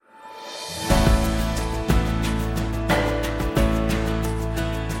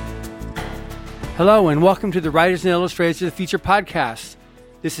Hello and welcome to the Writers and Illustrators of the Future podcast.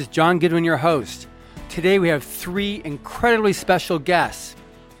 This is John Goodwin, your host. Today we have three incredibly special guests.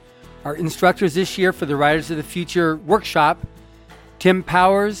 Our instructors this year for the Writers of the Future workshop, Tim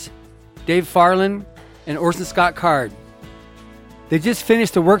Powers, Dave Farland, and Orson Scott Card. They just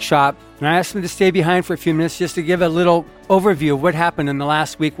finished the workshop, and I asked them to stay behind for a few minutes just to give a little overview of what happened in the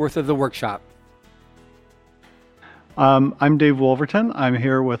last week worth of the workshop. I'm Dave Wolverton. I'm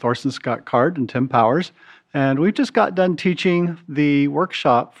here with Orson Scott Card and Tim Powers, and we just got done teaching the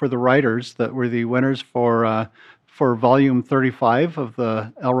workshop for the writers that were the winners for Volume 35 of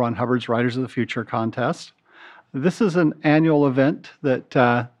the L. Ron Hubbard's Writers of the Future contest. This is an annual event that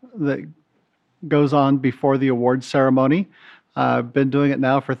goes on before the awards ceremony. I've been doing it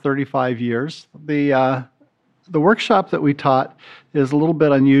now for 35 years. The workshop that we taught is a little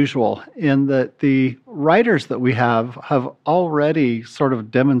bit unusual in that the writers that we have already sort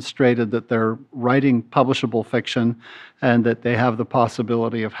of demonstrated that they're writing publishable fiction and that they have the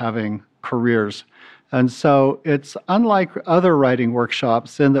possibility of having careers. And so it's unlike other writing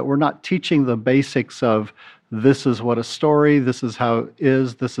workshops in that we're not teaching the basics of this is what a story, this is how it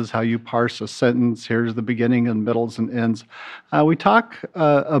is, this is how you parse a sentence, here's the beginning and middles and ends. We talk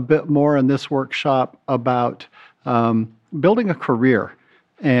a bit more in this workshop about building a career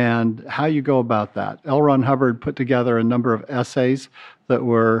and how you go about that. L. Ron Hubbard put together a number of essays that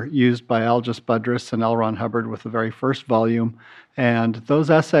were used by Algis Budrys and L. Ron Hubbard with the very first volume. And those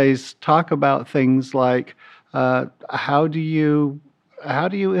essays talk about things like how do you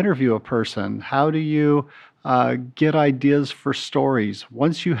interview a person? How do you get ideas for stories?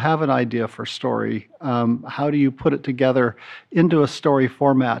 Once you have an idea for story, how do you put it together into a story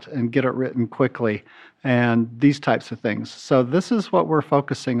format and get it written quickly? And these types of things. So this is what we're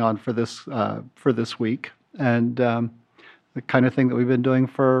focusing on for this week, and the kind of thing that we've been doing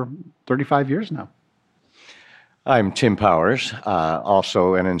for 35 years now. I'm Tim Powers,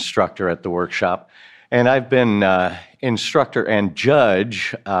 also an instructor at the workshop, and I've been instructor and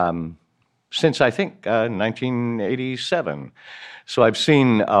judge since I think 1987. So I've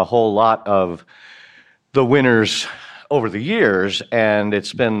seen a whole lot of the winners over the years, and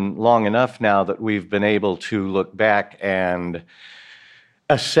it's been long enough now that we've been able to look back and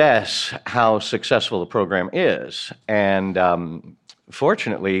assess how successful the program is. And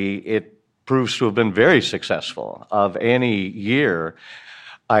fortunately, it proves to have been very successful. Of any year,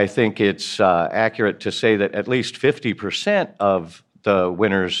 I think it's accurate to say that at least 50% of the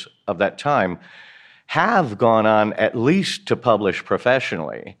winners of that time have gone on at least to publish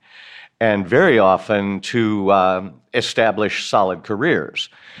professionally, and very often to establish solid careers.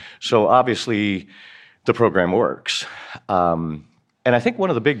 So obviously, the program works. And I think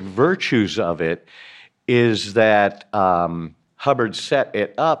one of the big virtues of it is that Hubbard set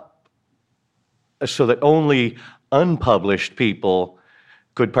it up so that only unpublished people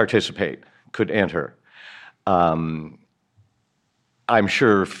could participate, could enter. I'm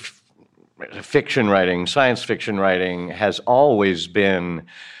sure fiction writing, science fiction writing, has always been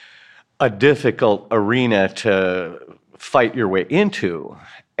a difficult arena to fight your way into.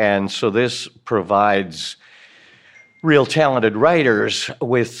 And so this provides real talented writers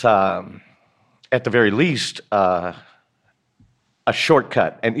with, at the very least, a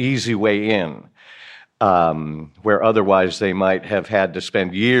shortcut, an easy way in, where otherwise they might have had to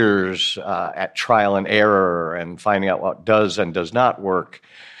spend years at trial and error and finding out what does and does not work,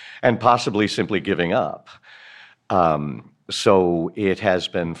 and possibly simply giving up. So it has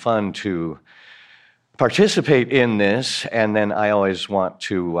been fun to participate in this, and then I always want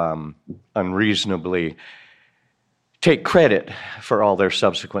to unreasonably take credit for all their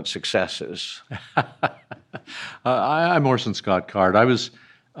subsequent successes. I'm Orson Scott Card.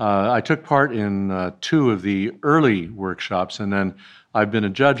 I took part in two of the early workshops, and then I've been a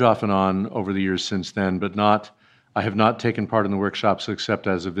judge off and on over the years since then, but I have not taken part in the workshops except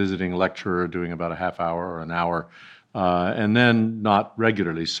as a visiting lecturer doing about a half hour or an hour. And then not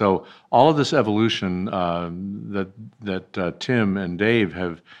regularly. So all of this evolution that Tim and Dave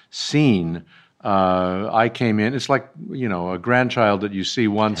have seen, I came in. It's like a grandchild that you see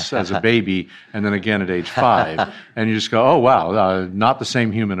once as a baby, and then again at age 5, and you just go, oh wow, not the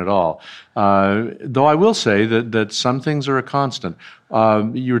same human at all. Though I will say that some things are a constant.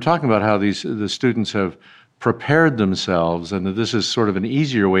 You were talking about how the students have prepared themselves, and that this is sort of an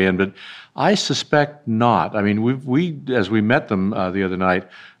easier way in, but I suspect not. I mean, we as we met them the other night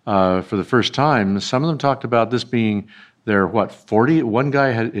for the first time, some of them talked about this being their 40. One guy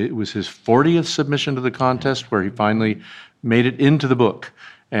it was his 40th submission to the contest, where he finally made it into the book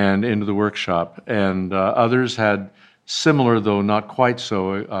and into the workshop, and others had similar, though not quite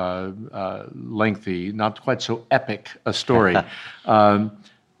so lengthy, not quite so epic a story.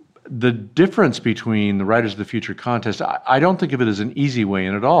 The difference between the Writers of the Future contest, I don't think of it as an easy way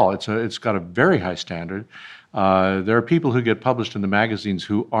in at all. It's got a very high standard. There are people who get published in the magazines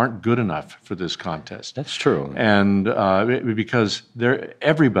who aren't good enough for this contest. That's true. And because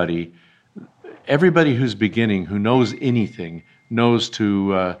everybody who's beginning, who knows anything, knows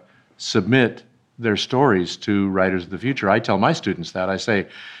to submit their stories to Writers of the Future. I tell my students that. I say,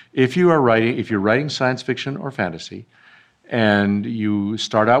 if you're writing science fiction or fantasy, and you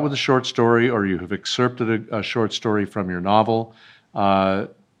start out with a short story, or you have excerpted a short story from your novel,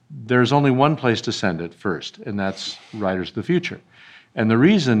 there's only one place to send it first, and that's Writers of the Future. And the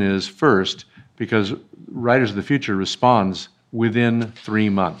reason is, first, because Writers of the Future responds within 3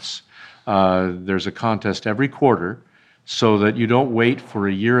 months. There's a contest every quarter, so that you don't wait for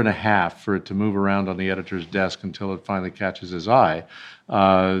a year and a half for it to move around on the editor's desk until it finally catches his eye.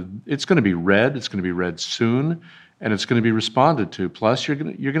 It's going to be read. It's going to be read soon, and it's going to be responded to. Plus, you're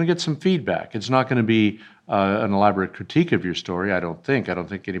going to get some feedback. It's not going to be an elaborate critique of your story. I don't think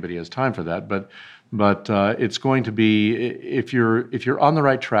anybody has time for that. But it's going to be, if you're on the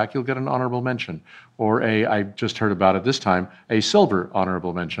right track, you'll get an honorable mention, or I just heard about it this time, a silver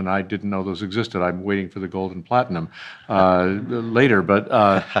honorable mention. I didn't know those existed. I'm waiting for the gold and platinum later.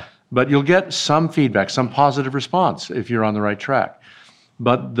 But you'll get some feedback, some positive response if you're on the right track.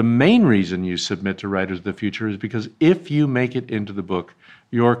 But the main reason you submit to Writers of the Future is because if you make it into the book,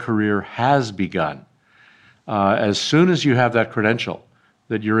 your career has begun. As soon as you have that credential,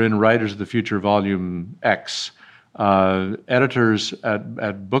 that you're in Writers of the Future Volume X, editors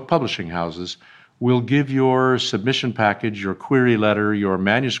at book publishing houses will give your submission package, your query letter, your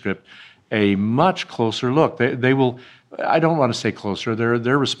manuscript a much closer look. They will, I don't want to say closer,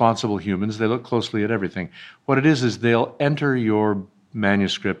 they're responsible humans. They look closely at everything. What it is they'll enter your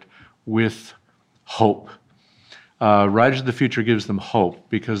manuscript with hope. Writers of the Future gives them hope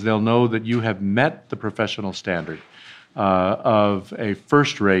because they'll know that you have met the professional standard of a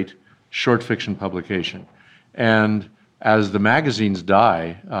first-rate short fiction publication. And as the magazines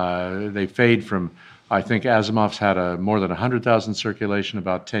die, they fade from, I think Asimov's had more than 100,000 circulation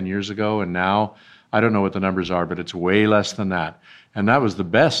about 10 years ago, and now, I don't know what the numbers are, but it's way less than that. And that was the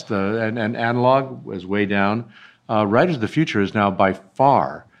best, and Analog was way down. Writers of the Future is now by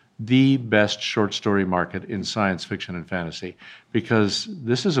far the best short story market in science fiction and fantasy, because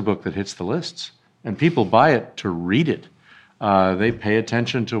this is a book that hits the lists, and people buy it to read it. They pay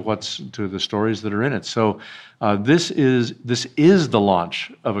attention to the stories that are in it. So this is the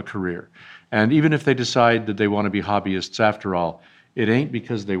launch of a career. And even if they decide that they want to be hobbyists after all, it ain't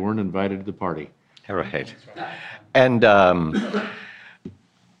because they weren't invited to the party. Right. And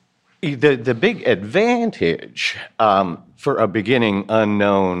the big advantage for a beginning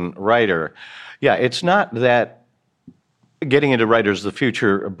unknown writer, it's not that getting into Writers of the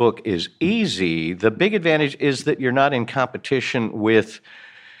Future book is easy. The big advantage is that you're not in competition with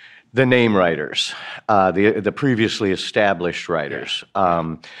the name writers, the previously established writers.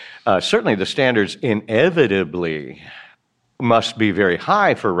 Certainly the standards inevitably must be very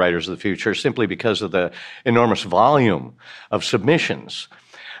high for Writers of the Future simply because of the enormous volume of submissions.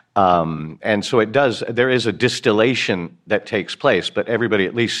 And so there is a distillation that takes place, but everybody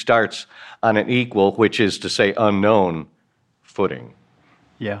at least starts on an equal, which is to say unknown, footing.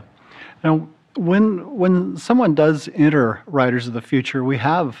 Yeah. Now, when someone does enter Writers of the Future, we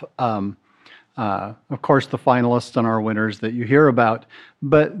have, of course, the finalists and our winners that you hear about,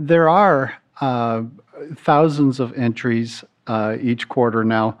 but there are thousands of entries each quarter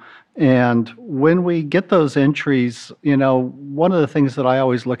now. And when we get those entries, one of the things that I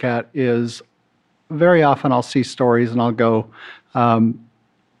always look at is very often I'll see stories and I'll go,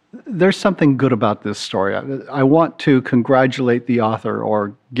 there's something good about this story. I want to congratulate the author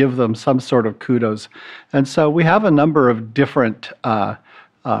or give them some sort of kudos. And so we have a number of different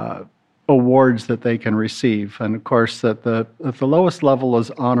awards that they can receive. And of course, at the lowest level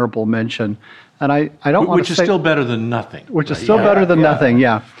is honorable mention. And I don't want to say... Which is still better than nothing. Which is still better than nothing,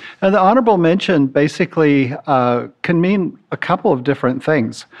 yeah. And the honorable mention basically can mean a couple of different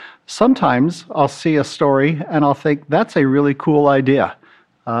things. Sometimes I'll see a story and I'll think, that's a really cool idea.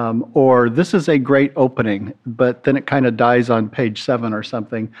 Or this is a great opening, but then it kind of dies on page 7 or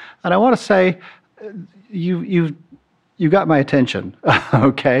something. And I want to say, you got my attention,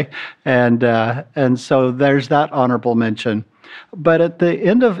 okay? And so there's that honorable mention. But at the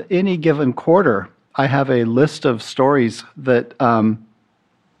end of any given quarter, I have a list of stories that I'm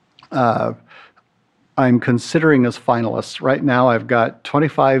considering as finalists. Right now, I've got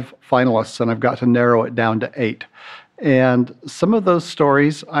 25 finalists, and I've got to narrow it down to 8. And some of those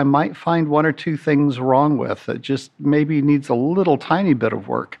stories I might find one or two things wrong with that just maybe needs a little tiny bit of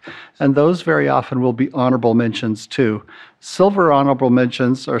work. And those very often will be honorable mentions too. Silver honorable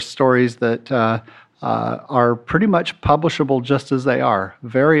mentions are stories that are pretty much publishable just as they are.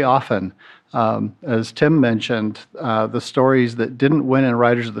 Very often, as Tim mentioned, the stories that didn't win in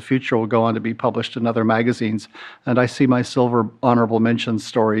Writers of the Future will go on to be published in other magazines. And I see my silver honorable mention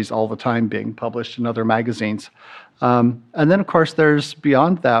stories all the time being published in other magazines. And then, of course, there's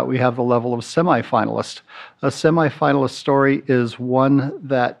beyond that, we have the level of semifinalist. A semifinalist story is one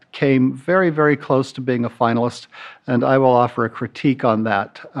that came very, very close to being a finalist, and I will offer a critique on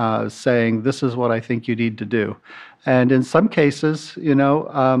that, saying this is what I think you need to do. And in some cases,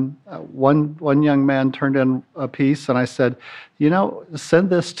 one young man turned in a piece, and I said,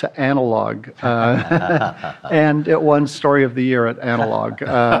 send this to Analog, and it won Story of the Year at Analog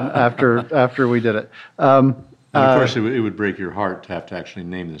after we did it. And of course, it would break your heart to have to actually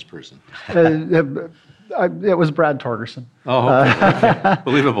name this person. It was Brad Torgerson. Oh, okay.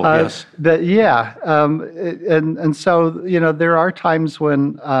 Believable, yes. And so, there are times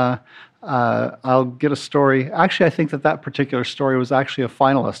when I'll get a story. Actually, I think that particular story was actually a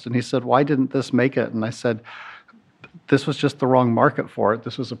finalist. And he said, "Why didn't this make it?" And I said, "This was just the wrong market for it.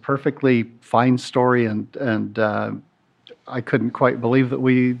 This was a perfectly fine story, and I couldn't quite believe that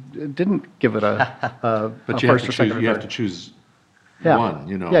we didn't give it a but a first or second. You have to choose Yeah. one,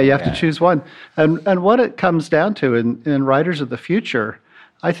 Yeah, you have to choose one. And what it comes down to in Writers of the Future,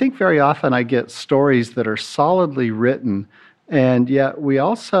 I think very often I get stories that are solidly written, and yet we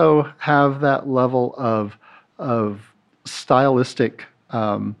also have that level of stylistic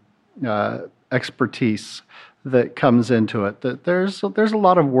expertise that comes into it. That there's a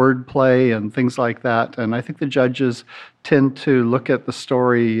lot of wordplay and things like that, and I think the judges tend to look at the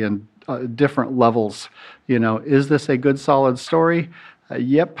story in different levels. Is this a good, solid story?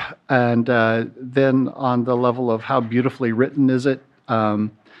 Yep. And then on the level of how beautifully written is it,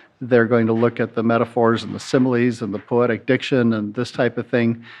 they're going to look at the metaphors and the similes and the poetic diction and this type of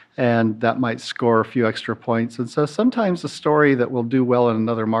thing, and that might score a few extra points. And so sometimes a story that will do well in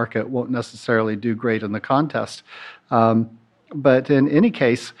another market won't necessarily do great in the contest. But in any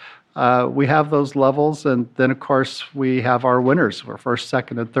case, we have those levels, and then, of course, we have our winners. We're first,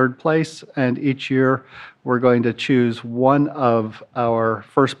 second, and third place, and each year we're going to choose one of our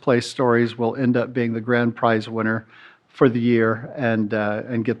first-place stories will end up being the grand prize winner for the year and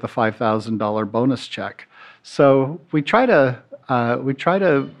get the $5,000 bonus check. So we try to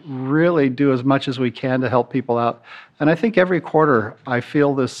really do as much as we can to help people out. And I think every quarter I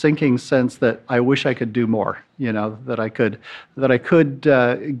feel this sinking sense that I wish I could do more. That I could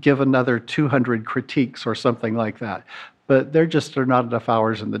give another 200 critiques or something like that. But there just are not enough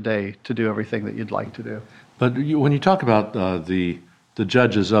hours in the day to do everything that you'd like to do. But when you talk about the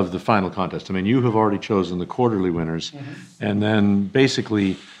judges of the final contest, I mean, you have already chosen the quarterly winners, and then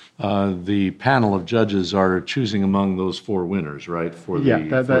basically the panel of judges are choosing among those four winners, right?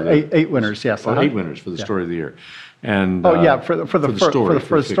 Eight winners, yes. Eight winners for the story of the year. And for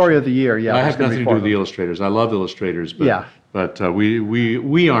the story of the year, yeah. I have nothing to do with the illustrators. I love illustrators, but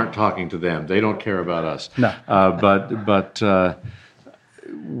we aren't talking to them. They don't care about us. No. But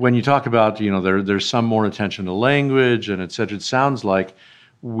when you talk about, there's some more attention to language and et cetera, it sounds like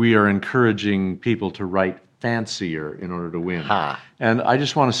we are encouraging people to write fancier in order to win. And I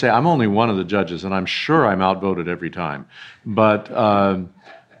just want to say, I'm only one of the judges, and I'm sure I'm outvoted every time. But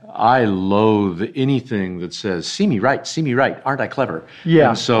I loathe anything that says, see me right, aren't I clever? Yeah,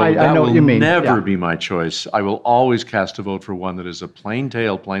 and so I that know will what you mean. never be my choice. I will always cast a vote for one that is a plain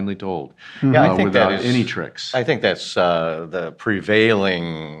tale, plainly told, I think without that is, any tricks. I think that's the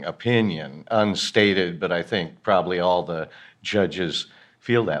prevailing opinion, unstated, but I think probably all the judges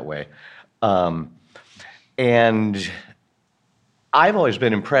feel that way. And I've always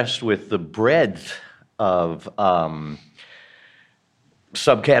been impressed with the breadth of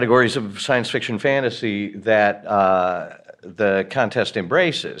subcategories of science fiction fantasy that the contest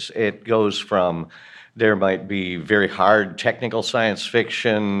embraces. It goes from there might be very hard technical science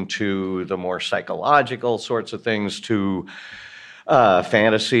fiction to the more psychological sorts of things to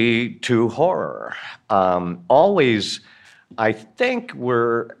fantasy to horror. Always, I think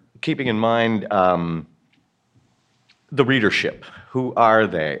we're keeping in mind the readership. Who are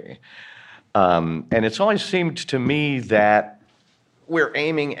they? And it's always seemed to me that we're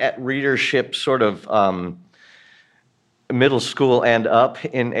aiming at readership sort of middle school and up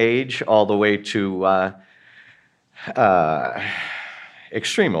in age, all the way to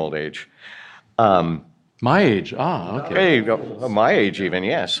extreme old age. My age? Okay. There you go. My age even,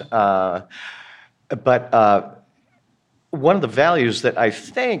 yes. But one of the values that I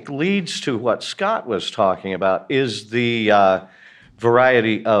think leads to what Scott was talking about is the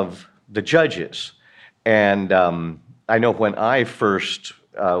variety of the judges. And I know when I first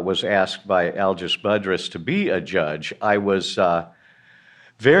was asked by Algis Budrys to be a judge, I was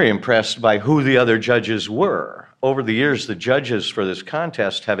very impressed by who the other judges were. Over the years, the judges for this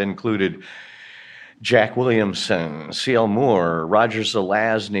contest have included Jack Williamson, C.L. Moore, Roger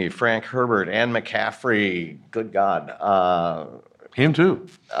Zelazny, Frank Herbert, Anne McCaffrey, good God. Him too.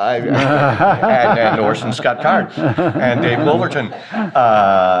 And Orson Scott Card and Dave Wolverton.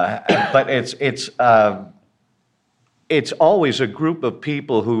 But it's always a group of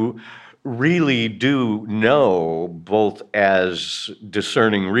people who really do know, both as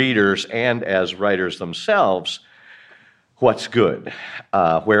discerning readers and as writers themselves, what's good,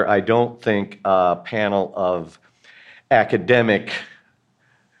 where I don't think a panel of academic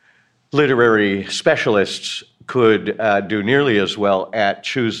literary specialists could do nearly as well at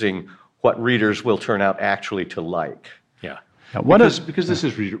choosing what readers will turn out actually to like. Yeah. Now, Because this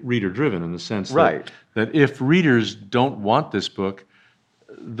is reader-driven in the sense Right. that if readers don't want this book,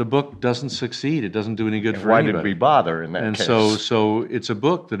 the book doesn't succeed. It doesn't do any good for Why anybody. did we bother in that And case? so it's a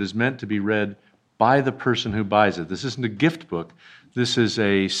book that is meant to be read by the person who buys it. This isn't a gift book. This is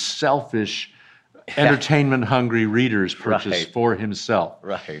a selfish, entertainment-hungry reader's purchase Right. for himself.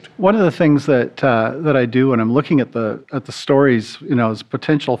 Right. One of the things that I do when I'm looking at the stories, as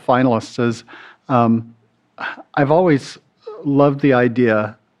potential finalists, is I've always loved the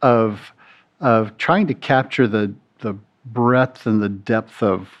idea of trying to capture the breadth and the depth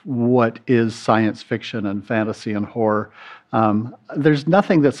of what is science fiction and fantasy and horror. There's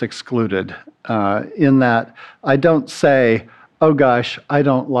nothing that's excluded in that. I don't say, oh gosh, I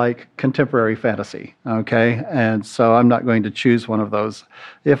don't like contemporary fantasy, okay? And so I'm not going to choose one of those.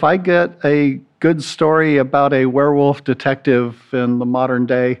 If I get a good story about a werewolf detective in the modern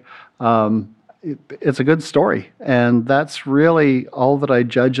day, it's a good story, and that's really all that I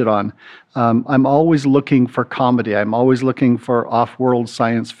judge it on. I'm always looking for comedy. I'm always looking for off-world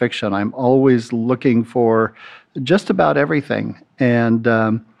science fiction. I'm always looking for just about everything. And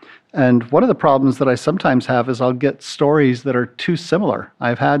one of the problems that I sometimes have is I'll get stories that are too similar.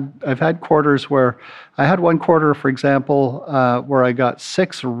 I've had quarters where I had one quarter, for example, where I got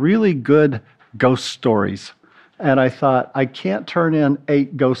 6 really good ghost stories. And I thought, I can't turn in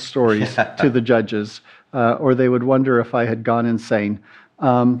 8 ghost stories to the judges, or they would wonder if I had gone insane.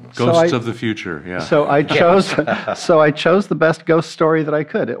 Ghosts of the future, yeah. So I chose the best ghost story that I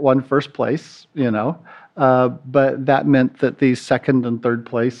could. It won first place, but that meant that the second and third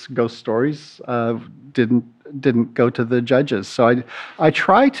place ghost stories didn't go to the judges. So I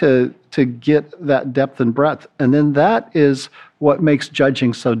try to get that depth and breadth, and then that is what makes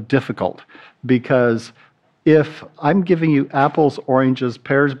judging so difficult, because if I'm giving you apples, oranges,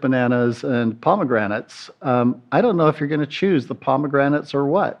 pears, bananas, and pomegranates, I don't know if you're going to choose the pomegranates or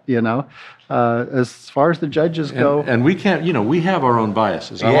what, As far as the judges go. And we can't, we have our own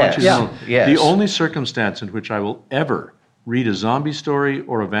biases. I want you to know, the only circumstance in which I will ever read a zombie story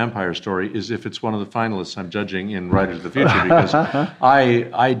or a vampire story is if it's one of the finalists I'm judging in Writers of the Future, because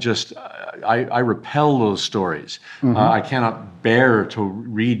I repel those stories. I cannot bear to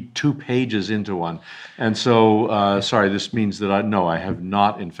read 2 pages into one. And so, sorry, this means that I have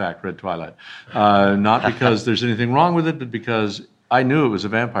not, in fact, read Twilight. Not because there's anything wrong with it, but because I knew it was a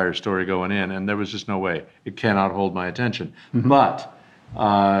vampire story going in, and there was just no way. It cannot hold my attention. But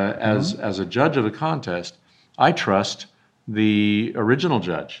as a judge of a contest, I trust the original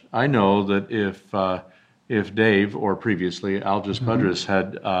judge. I know that if Dave, or previously Algis Budrys,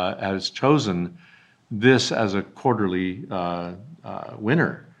 has chosen this as a quarterly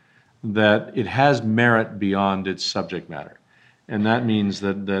winner, that it has merit beyond its subject matter. And that means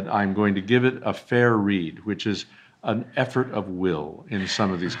that I'm going to give it a fair read, which is an effort of will in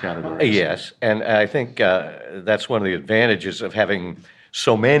some of these categories. Yes, and I think that's one of the advantages of having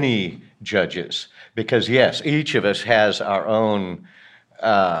so many judges, because yes, each of us has our own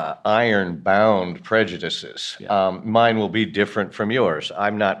iron-bound prejudices. Yeah. Mine will be different from yours.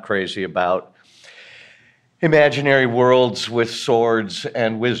 I'm not crazy about imaginary worlds with swords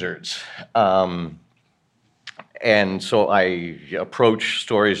and wizards. And so I approach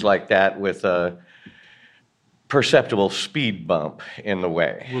stories like that with a perceptible speed bump in the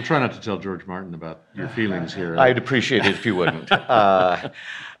way. We'll try not to tell George Martin about your feelings here. I'd appreciate it if you wouldn't.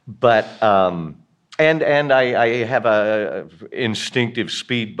 And I have a instinctive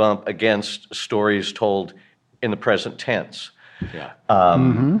speed bump against stories told in the present tense. Yeah.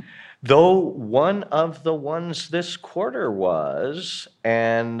 Though one of the ones this quarter was,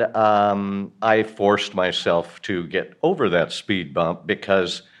 and I forced myself to get over that speed bump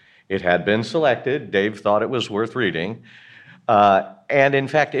because it had been selected. Dave thought it was worth reading. And in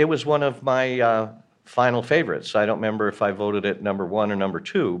fact, it was one of my final favorites. I don't remember if I voted it number 1 or number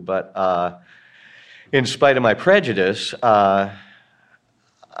 2, but in spite of my prejudice,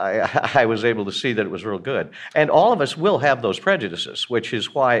 I was able to see that it was real good. And all of us will have those prejudices, which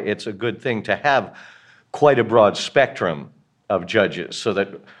is why it's a good thing to have quite a broad spectrum of judges, so that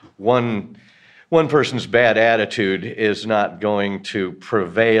one person's bad attitude is not going to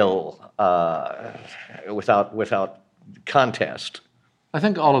prevail without contest. I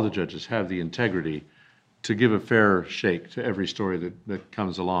think all of the judges have the integrity to give a fair shake to every story that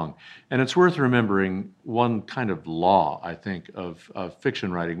comes along. And it's worth remembering one kind of law, I think, of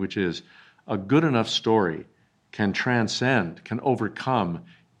fiction writing, which is a good enough story can transcend, can overcome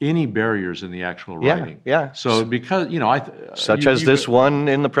any barriers in the actual writing. Yeah. So because, Such as this one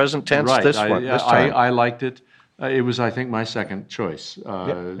in the present tense, right, this time. I liked it. It was, I think, my second choice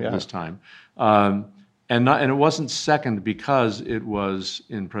this time. And it wasn't second because it was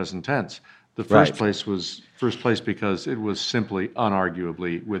in present tense. The first place was first place because it was simply,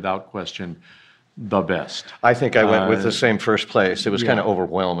 unarguably, without question, the best. I think I went with the same first place. It was kind of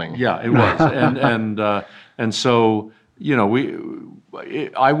overwhelming. Yeah, it was, and so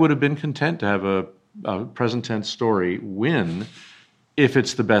I would have been content to have a present tense story win if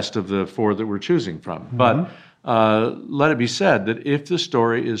it's the best of the 4 that we're choosing from. But let it be said that if the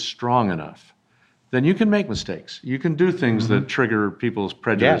story is strong enough, then you can make mistakes. You can do things that trigger people's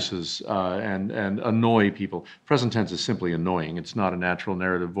prejudices and annoy people. Present tense is simply annoying. It's not a natural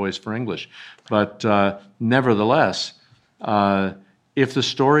narrative voice for English. But nevertheless, if the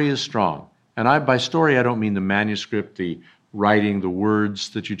story is strong, and by story I don't mean the manuscript, the writing, the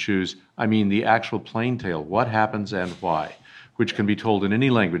words that you choose. I mean the actual plain tale, what happens and why, which can be told in any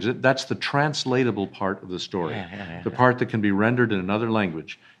language. That's the translatable part of the story. The part that can be rendered in another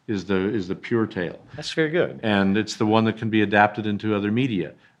language is the pure tale. That's very good. And it's the one that can be adapted into other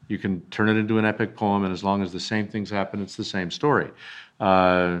media. You can turn it into an epic poem, and as long as the same things happen, it's the same story.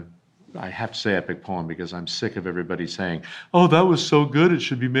 I have to say epic poem because I'm sick of everybody saying, "Oh, that was so good, it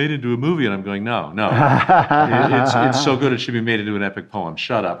should be made into a movie." And I'm going, no. It's so good, it should be made into an epic poem.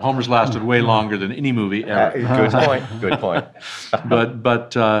 Shut up. Homer's lasted way longer than any movie ever. Good point.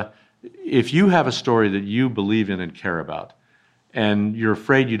 But if you have a story that you believe in and care about, and you're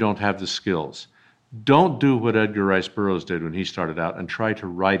afraid you don't have the skills, don't do what Edgar Rice Burroughs did when he started out and try to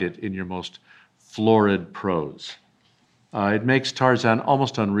write it in your most florid prose. It makes Tarzan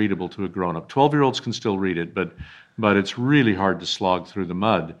almost unreadable to a grown-up. 12-year-olds can still read it, but it's really hard to slog through the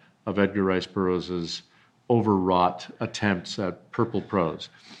mud of Edgar Rice Burroughs' overwrought attempts at purple prose.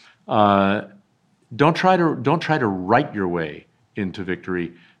 Don't try to write your way into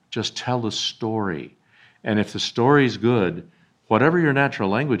victory. Just tell the story. And if the story's good, whatever your natural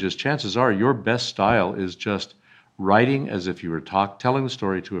language is, chances are your best style is just writing as if you were telling the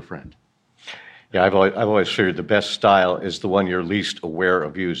story to a friend. Yeah, I've always figured the best style is the one you're least aware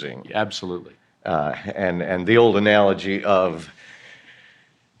of using. Absolutely. And the old analogy of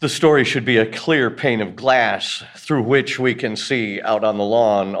the story should be a clear pane of glass through which we can see out on the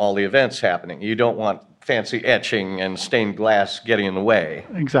lawn all the events happening. You don't want fancy etching and stained glass getting in the way.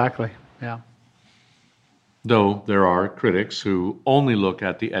 Exactly, yeah. Though there are critics who only look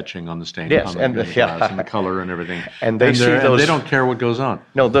at the etching on the stain, glass and the color and everything, and they don't care what goes on.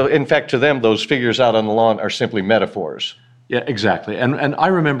 No, in fact, to them, those figures out on the lawn are simply metaphors. Yeah, exactly. And I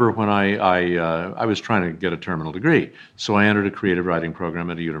remember when I was trying to get a terminal degree, so I entered a creative writing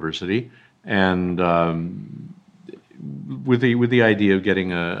program at a university, and with the idea of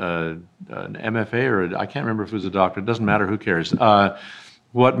getting an MFA or I can't remember if it was a doctorate. It doesn't matter. Who cares?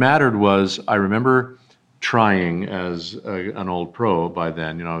 What mattered was I remember trying as an old pro by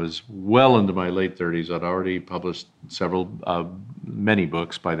then. I was well into my late 30s. I'd already published many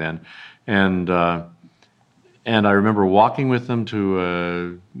books by then, and I remember walking with them to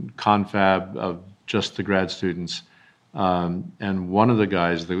a confab of just the grad students, and one of the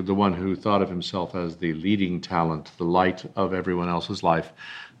guys, the one who thought of himself as the leading talent, the light of everyone else's life,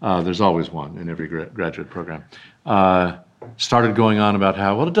 there's always one in every graduate program, started going on about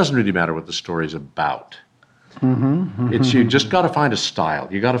how, well, it doesn't really matter what the story's about. It's you just got to find a style.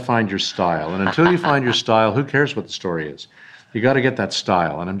 You got to find your style, and until you find your style, who cares what the story is? You got to get that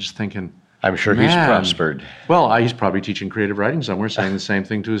style. And I'm just thinking, I'm sure he's Man. prospered. Well, he's probably teaching creative writing somewhere, saying the same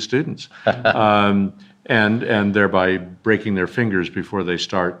thing to his students, and thereby breaking their fingers before they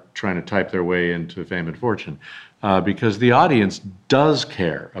start trying to type their way into fame and fortune. Because the audience does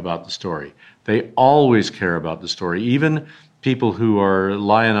care about the story. They always care about the story, even people who are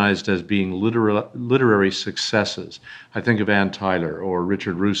lionized as being literary successes. I think of Ann Tyler or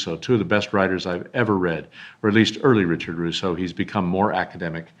Richard Russo, two of the best writers I've ever read, or at least early Richard Russo. He's become more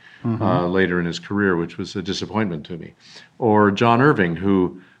academic later in his career, which was a disappointment to me. Or John Irving,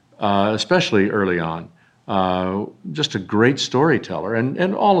 who, especially early on, just a great storyteller.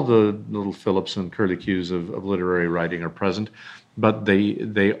 And all of the little Phillips and Curlicues of literary writing are present, but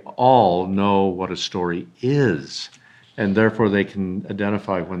they all know what a story is. And therefore, they can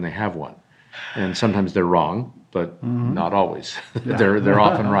identify when they have one. And sometimes they're wrong, but not always. They're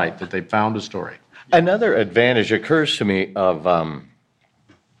often right that they found a story. Another advantage occurs to me of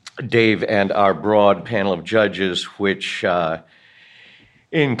Dave and our broad panel of judges, which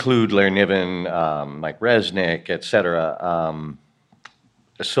include Larry Niven, Mike Resnick, et cetera,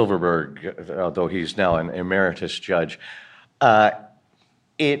 Silverberg, although he's now an emeritus judge.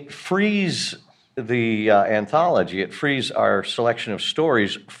 It frees the anthology, it frees our selection of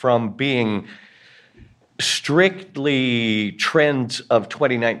stories from being strictly trends of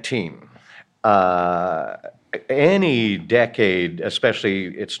 2019. Any decade, especially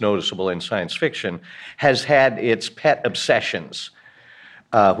it's noticeable in science fiction, has had its pet obsessions,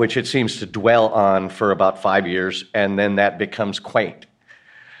 which it seems to dwell on for about 5 years, and then that becomes quaint.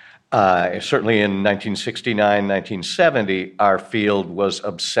 Certainly in 1969, 1970, our field was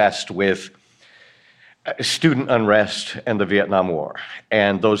obsessed with student unrest and the Vietnam War,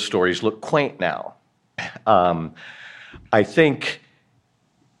 and those stories look quaint now. I think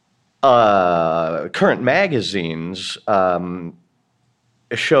current magazines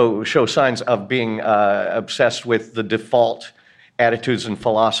show signs of being obsessed with the default attitudes and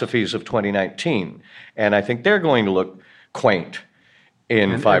philosophies of 2019, and I think they're going to look quaint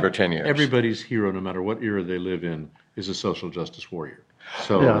in 5 or 10 years. Everybody's hero, no matter what era they live in, is a social justice warrior.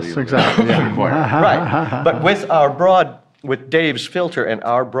 So, Yes, exactly. Yeah. Right. But with Dave's filter and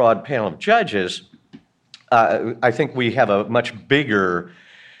our broad panel of judges, I think we have a much bigger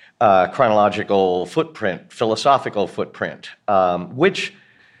chronological footprint, philosophical footprint, which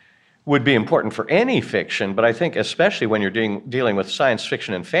would be important for any fiction, but I think especially when you're dealing with science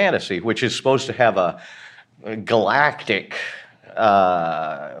fiction and fantasy, which is supposed to have a galactic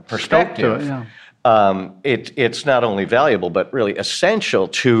perspective. Yeah. It's not only valuable, but really essential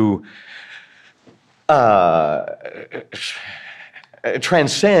to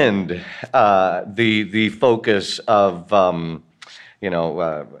transcend the focus of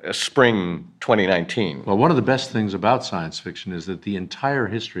spring 2019. Well, one of the best things about science fiction is that the entire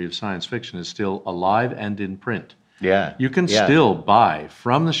history of science fiction is still alive and in print. Yeah. You can still buy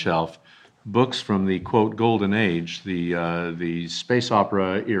from the shelf books from the, quote, golden age, the space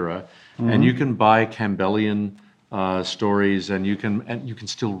opera era, and you can buy Campbellian stories, and you can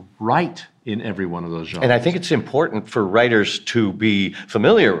still write in every one of those genres. And I think it's important for writers to be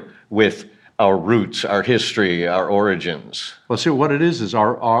familiar with our roots, our history, our origins. Well, see, what it is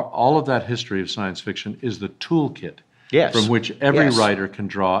all of that history of science fiction is the toolkit from which every writer can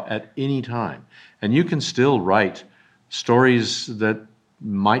draw at any time. And you can still write stories that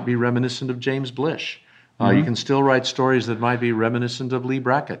might be reminiscent of James Blish. You can still write stories that might be reminiscent of Lee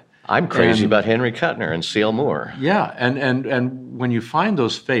Brackett. I'm crazy about Henry Kuttner and C.L. Moore. Yeah, and when you find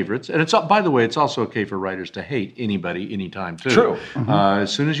those favorites, and it's, by the way, it's also okay for writers to hate anybody anytime too. True.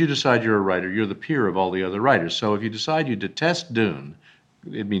 As soon as you decide you're a writer, you're the peer of all the other writers. So if you decide you detest Dune,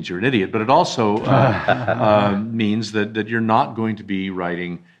 it means you're an idiot, but it also means that you're not going to be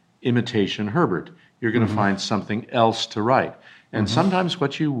writing imitation Herbert. You're going to find something else to write. And sometimes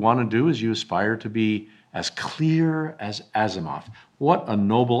what you want to do is you aspire to be as clear as Asimov. What a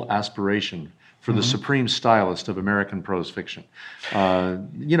noble aspiration for the supreme stylist of American prose fiction.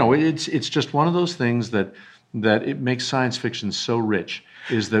 It's just one of those things that it makes science fiction so rich,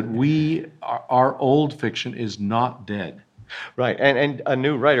 is that our old fiction is not dead. Right, and a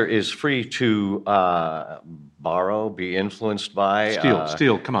new writer is free to borrow, be influenced by...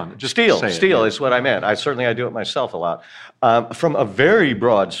 Steal, come on. Just Steal say it. is what I meant. I do it myself a lot. From a very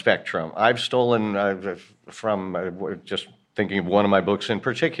broad spectrum. I've stolen from, just thinking of one of my books in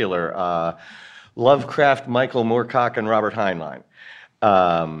particular, Lovecraft, Michael Moorcock, and Robert Heinlein.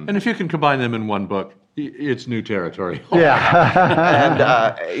 And if you can combine them in one book, it's new territory. Yeah. And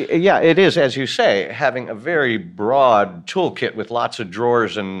it is, as you say, having a very broad toolkit with lots of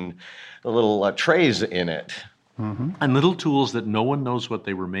drawers and little trays in it. and little tools that no one knows what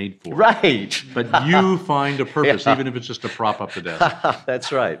they were made for. Right. But you find a purpose, even if it's just to prop up the desk.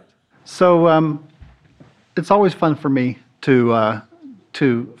 That's right. So it's always fun for me to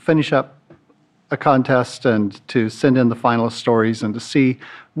finish up a contest and to send in the finalist stories and to see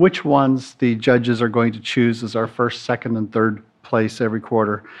which ones the judges are going to choose as our first, second, and third place every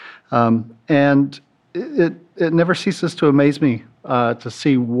quarter. And it never ceases to amaze me to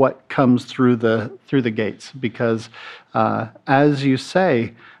see what comes through the gates, because as you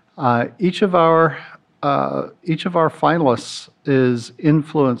say, each of our finalists is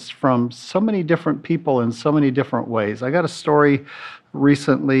influenced from so many different people in so many different ways. I got a story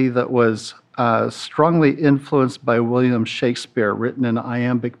recently that was strongly influenced by William Shakespeare, written in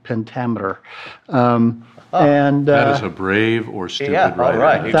iambic pentameter. And That is a brave or stupid writer. all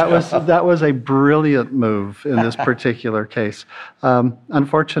right. that was a brilliant move in this particular case.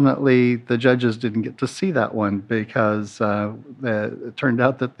 Unfortunately, the judges didn't get to see that one because it turned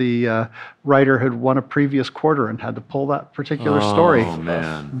out that the writer had won a previous quarter and had to pull that particular story. Oh,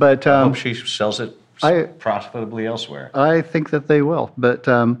 man. But I hope she sells it I- profitably elsewhere. I think that they will. But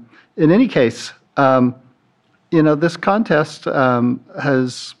in any case, this contest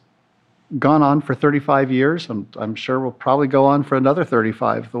has gone on for 35 years. I'm sure we'll probably go on for another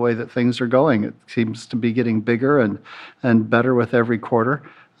 35, the way that things are going. It seems to be getting bigger and better with every quarter.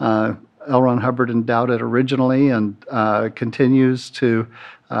 L. Ron Hubbard endowed it originally and continues to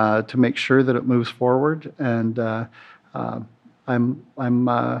make sure that it moves forward. And I'm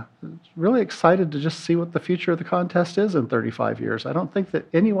really excited to just see what the future of the contest is in 35 years. I don't think that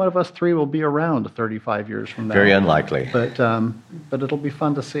any one of us three will be around 35 years from now. Very unlikely. But it'll be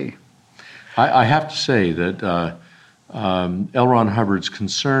fun to see. I have to say that L. Ron Hubbard's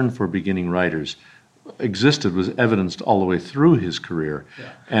concern for beginning writers was evidenced all the way through his career.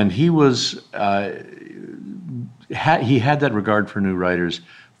 Yeah. And he was, he had that regard for new writers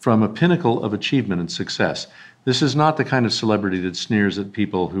from a pinnacle of achievement and success. This is not the kind of celebrity that sneers at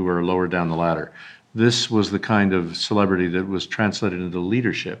people who are lower down the ladder. This was the kind of celebrity that was translated into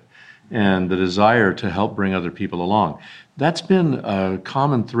leadership and the desire to help bring other people along. That's been a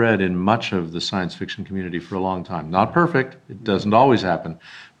common thread in much of the science fiction community for a long time. Not perfect, it doesn't always happen,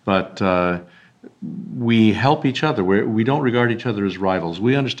 but we help each other. We don't regard each other as rivals.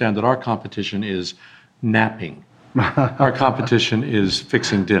 We understand that our competition is napping. Our competition is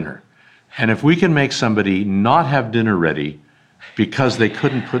fixing dinner. And if we can make somebody not have dinner ready because they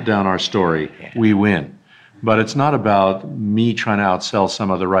couldn't put down our story, we win. But it's not about me trying to outsell some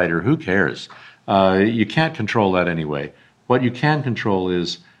other writer. Who cares? You can't control that anyway. What you can control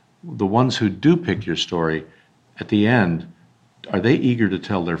is the ones who do pick your story, at the end, are they eager to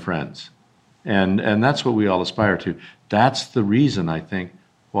tell their friends? And that's what we all aspire to. That's the reason, I think,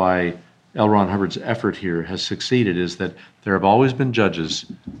 why L. Ron Hubbard's effort here has succeeded, is that there have always been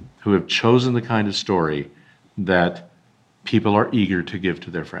judges who have chosen the kind of story that people are eager to give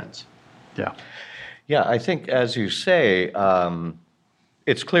to their friends. Yeah. Yeah, I think, as you say,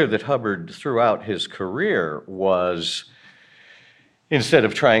 it's clear that Hubbard, throughout his career, was, instead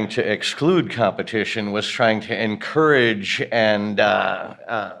of trying to exclude competition, was trying to encourage and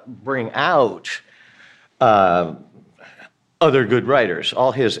bring out other good writers.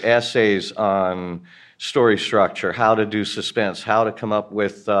 All his essays on story structure, how to do suspense, how to come up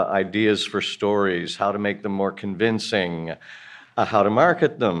with ideas for stories, how to make them more convincing, how to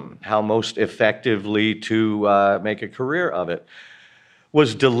market them, how most effectively to make a career of it,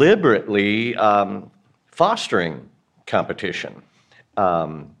 was deliberately fostering competition.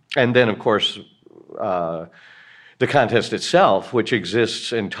 And then, of course, the contest itself, which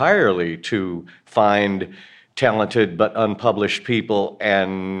exists entirely to find talented but unpublished people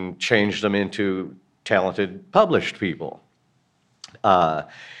and change them into talented published people.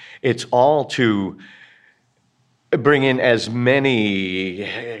 It's all to bring in as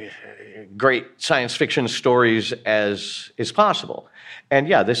many great science fiction stories as is possible. And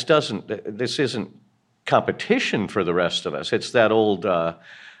yeah, this isn't competition for the rest of us. It's that old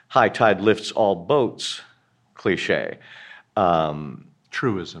high tide lifts all boats cliche.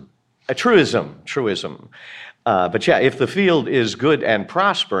 Truism. A truism. But yeah, if the field is good and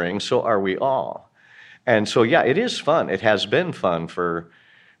prospering, so are we all. And so yeah, it is fun. It has been fun for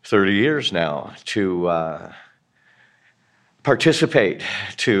 30 years now to participate,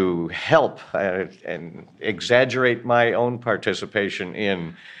 to help and exaggerate my own participation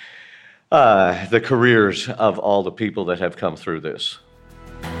in the careers of all the people that have come through this.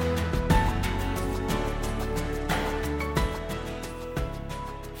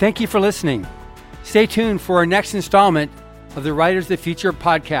 Thank you for listening. Stay tuned for our next installment of the Writers of the Future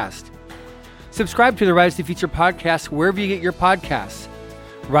podcast. Subscribe to the Writers of the Future podcast wherever you get your podcasts.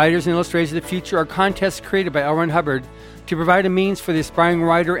 Writers and Illustrators of the Future are contests created by L. Ron Hubbard to provide a means for the aspiring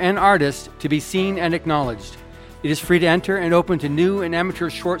writer and artist to be seen and acknowledged. It is free to enter and open to new and amateur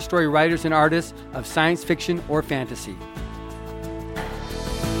short story writers and artists of science fiction or fantasy.